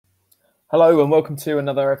Hello and welcome to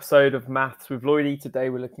another episode of Maths with Lloydie. Today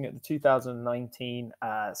we're looking at the 2019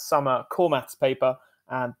 summer core maths paper,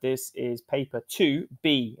 and this is paper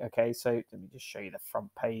 2B. Okay, so let me just show you the front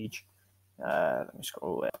page. Let me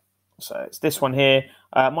scroll it. So it's this one here.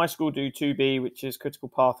 My school do 2B, which is critical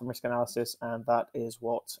path and risk analysis, and that is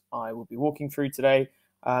what I will be walking through today.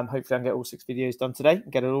 Hopefully I can get all 6 videos done today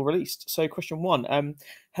and get it all released. So question 1,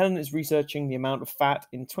 Helen is researching the amount of fat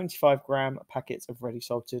in 25-gram packets of ready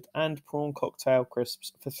salted and prawn cocktail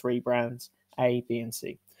crisps for 3 brands, A, B, and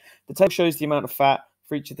C. The table shows the amount of fat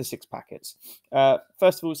for each of the 6 packets.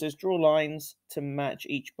 First of all, it says draw lines to match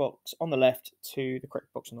each box on the left to the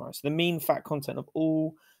correct box on the right. So the mean fat content of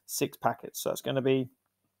all 6 packets. So it's going to be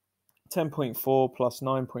 10.4 plus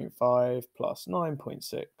 9.5 plus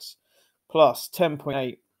 9.6 plus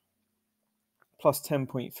 10.8 plus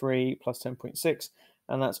 10.3 plus 10.6,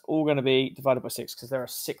 and that's all going to be divided by 6 because there are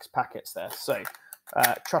 6 packets there. So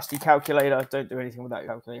trusty calculator, don't do anything without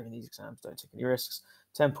your calculator in these exams, don't take any risks.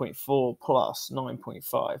 10.4 plus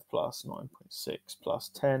 9.5 plus 9.6 plus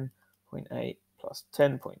 10.8 plus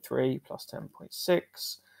 10.3 plus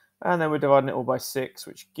 10.6, and then we're dividing it all by 6,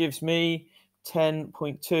 which gives me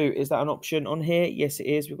 10.2. Is that an option on here? Yes, it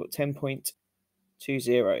is. We've got 10.20. So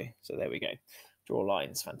there we go. Draw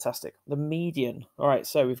lines. Fantastic. The median. All right,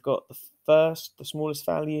 so we've got the smallest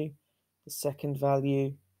value, the second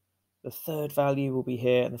value, the third value will be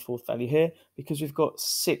here, and the fourth value here. Because we've got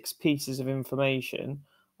 6 pieces of information,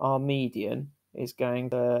 our median is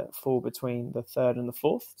going to fall between the third and the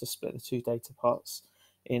fourth to split the 2 data parts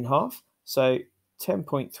in half. So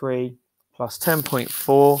 10.3 plus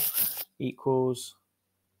 10.4 equals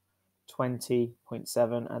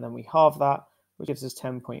 20.7, and then we halve that, which gives us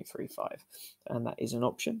 10.35, and that is an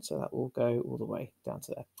option, so that will go all the way down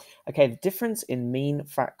to there. Okay, the difference in mean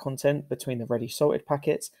fat content between the ready salted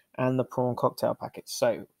packets and the prawn cocktail packets.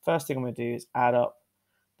 So first thing I'm going to do is add up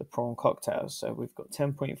the prawn cocktails. So we've got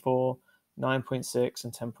 10.4, 9.6,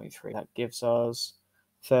 and 10.3. That gives us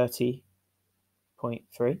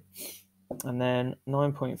 30.3. And then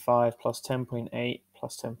 9.5 plus 10.8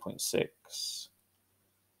 plus 10.6.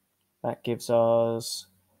 That gives us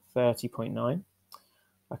 30.9.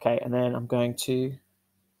 Okay, and then I'm going to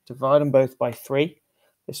divide them both by 3.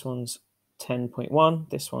 This one's 10.1,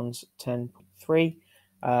 this one's 10.3,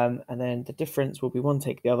 and then the difference will be 1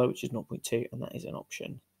 take the other, which is 0.2, and that is an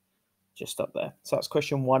option just up there. So that's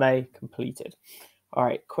question 1A completed. All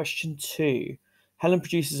right, question 2. Helen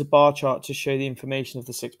produces a bar chart to show the information of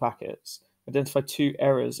the 6 packets. Identify 2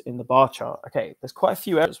 errors in the bar chart. Okay, there's quite a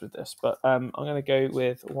few errors with this, but I'm going to go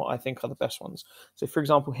with what I think are the best ones. So for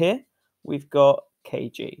example, here we've got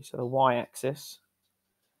kg. So the y-axis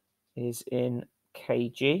is in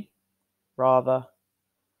kg rather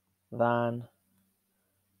than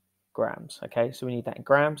grams. Okay, so we need that in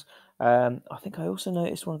grams. I think I also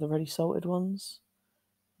noticed one of the ready salted ones.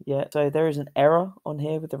 Yeah, so there is an error on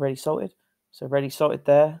here with the ready salted. So ready salted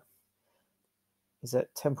there is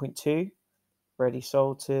at 10.2. Ready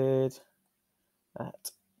salted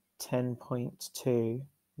at 10.2,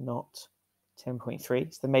 not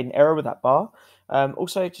 10.3. So they made an error with that bar.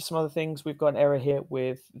 Also, just some other things. We've got an error here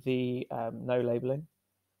with the no labeling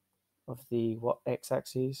of the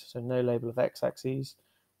x-axis. So no label of x-axis.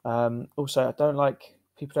 Also,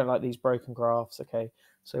 people don't like these broken graphs. Okay,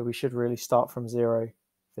 so we should really start from 0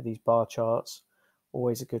 for these bar charts.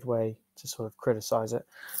 Always a good way to sort of criticize it.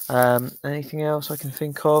 Anything else I can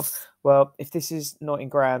think of? Well, if this is not in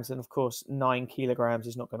grams, then of course 9 kilograms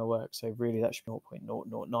is not going to work. So really that should be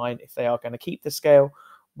 0.009 if they are going to keep the scale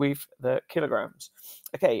with the kilograms.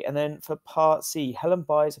 Okay, and then for part C, Helen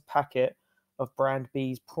buys a packet of brand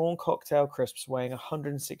B's prawn cocktail crisps weighing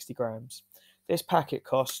 160 grams. This packet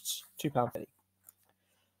costs £2.50.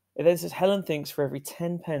 It then says Helen thinks for every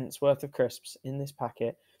 10 pence worth of crisps in this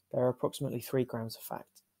packet, there are approximately 3 grams of fat.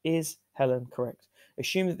 Is Helen correct?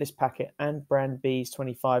 Assume that this packet and brand B's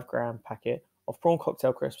 25-gram packet of prawn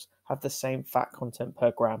cocktail crisps have the same fat content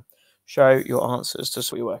per gram. Show your answers to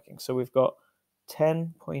what you're working. So we've got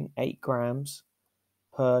 10.8 grams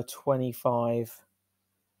per 25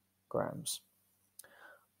 grams.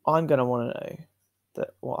 I'm going to want to know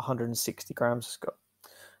what 160 grams has got.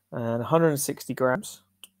 And 160 grams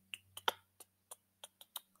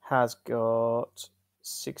has got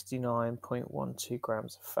 69.12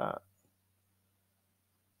 grams of fat.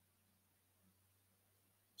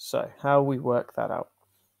 So how we work that out?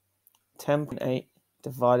 10.8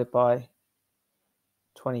 divided by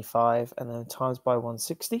 25 and then times by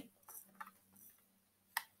 160.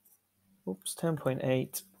 Oops,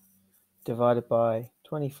 10.8 divided by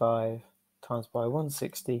 25 times by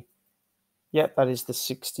 160 Yep, that is the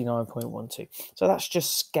 69.12. So that's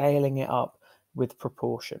just scaling it up with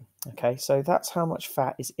proportion. Okay, so that's how much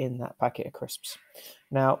fat is in that packet of crisps.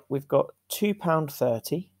 Now we've got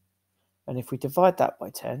 £2.30, and if we divide that by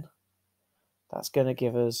 10, that's going to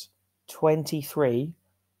give us 23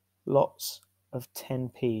 lots of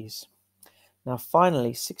 10p's. Now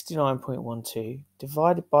finally, 69.12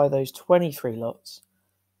 divided by those 23 lots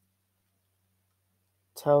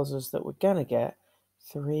tells us that we're going to get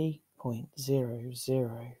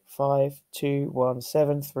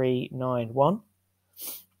 3.005217391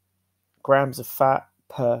 grams of fat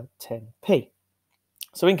per 10p.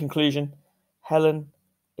 So in conclusion, Helen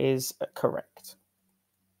is correct,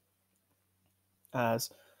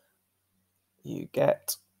 as you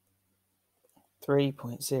get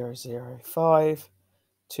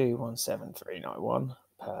 3.005217391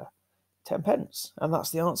 per 10 pence. And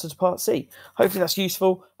that's the answer to part C. Hopefully that's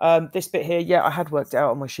useful. This bit here, yeah, I had worked it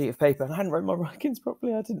out on my sheet of paper and I hadn't written my rankings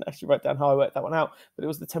properly. I didn't actually write down how I worked that one out, but it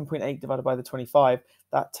was the 10.8 divided by the 25.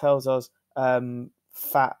 That tells us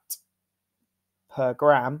fat per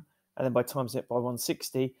gram, and then by times it by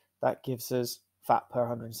 160, that gives us fat per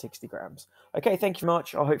 160 grams. Okay, thank you very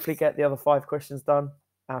much. I'll hopefully get the other 5 questions done.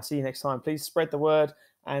 I'll see you next time. Please spread the word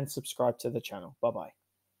and subscribe to the channel. Bye-bye.